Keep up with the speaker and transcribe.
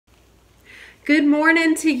Good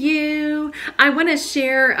morning to you. I want to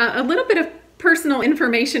share a little bit of personal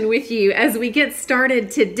information with you as we get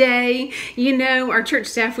started today. You know, our church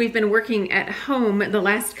staff, we've been working at home the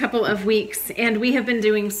last couple of weeks, and we have been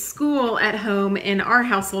doing school at home in our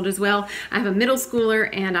household as well. I have a middle schooler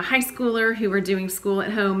and a high schooler who are doing school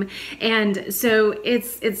at home, and so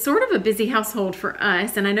it's sort of a busy household for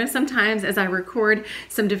us. And I know sometimes as I record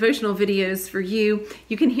some devotional videos for you,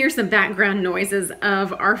 you can hear some background noises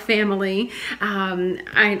of our family.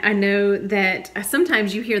 I know that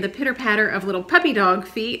sometimes you hear the pitter-patter of little puppy dog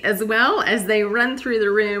feet as well as they run through the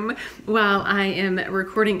room while I am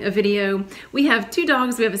recording a video. We have two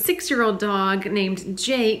dogs. We have a 6-year-old dog named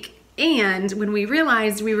Jake, and when we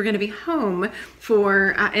realized we were going to be home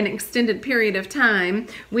for an extended period of time,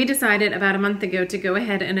 we decided about a month ago to go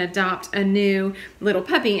ahead and adopt a new little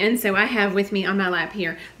puppy. And so I have with me on my lap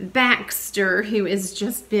here Baxter, who has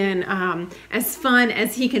just been as fun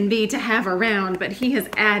as he can be to have around, but he has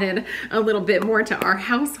added a little bit more to our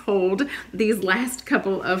household these last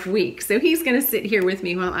couple of weeks. So he's going to sit here with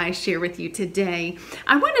me while I share with you today.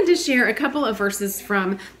 I wanted to share a couple of verses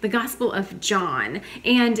from the Gospel of John.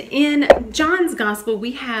 And in John's Gospel,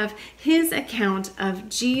 we have his account of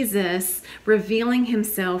Jesus revealing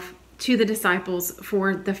himself to the disciples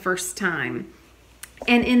for the first time.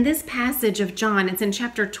 And in this passage of John, it's in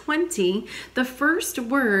chapter 20, the first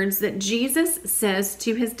words that Jesus says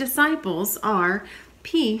to his disciples are,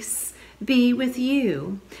 "Peace be with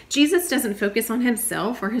you." Jesus doesn't focus on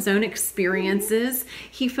himself or his own experiences.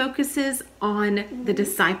 He focuses on the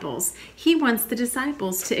disciples. He wants the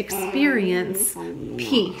disciples to experience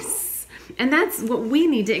peace. And that's what we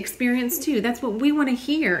need to experience too. That's what we want to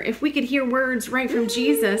hear. If we could hear words right from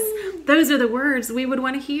Jesus, those are the words we would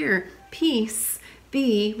want to hear. Peace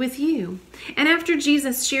be with you. And after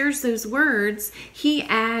Jesus shares those words, he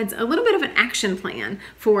adds a little bit of an action plan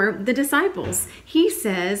for the disciples. He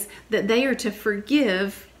says that they are to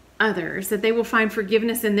forgive others, that they will find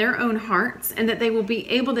forgiveness in their own hearts, and that they will be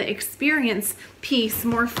able to experience peace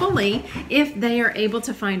more fully if they are able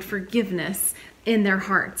to find forgiveness in their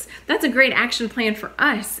hearts. That's a great action plan for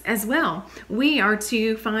us as well. We are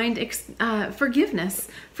to find forgiveness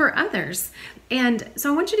for others. And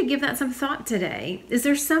so I want you to give that some thought today. Is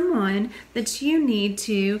there someone that you need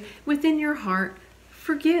to, within your heart,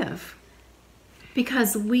 forgive?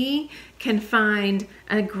 Because we can find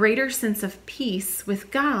a greater sense of peace with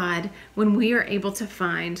God when we are able to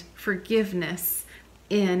find forgiveness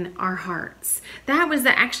in our hearts. That was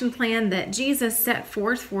the action plan that Jesus set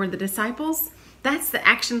forth for the disciples. That's the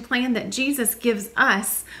action plan that Jesus gives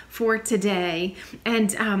us for today.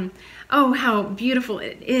 And oh, how beautiful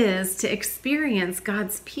it is to experience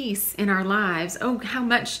God's peace in our lives. Oh, how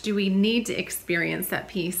much do we need to experience that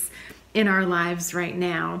peace in our lives right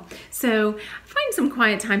now? So find some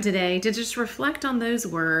quiet time today to just reflect on those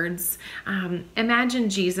words. Imagine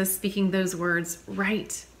Jesus speaking those words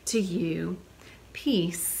right to you.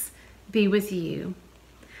 Peace be with you.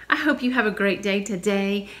 I hope you have a great day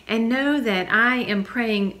today, and know that I am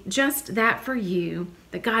praying just that for you,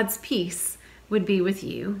 that God's peace would be with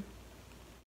you.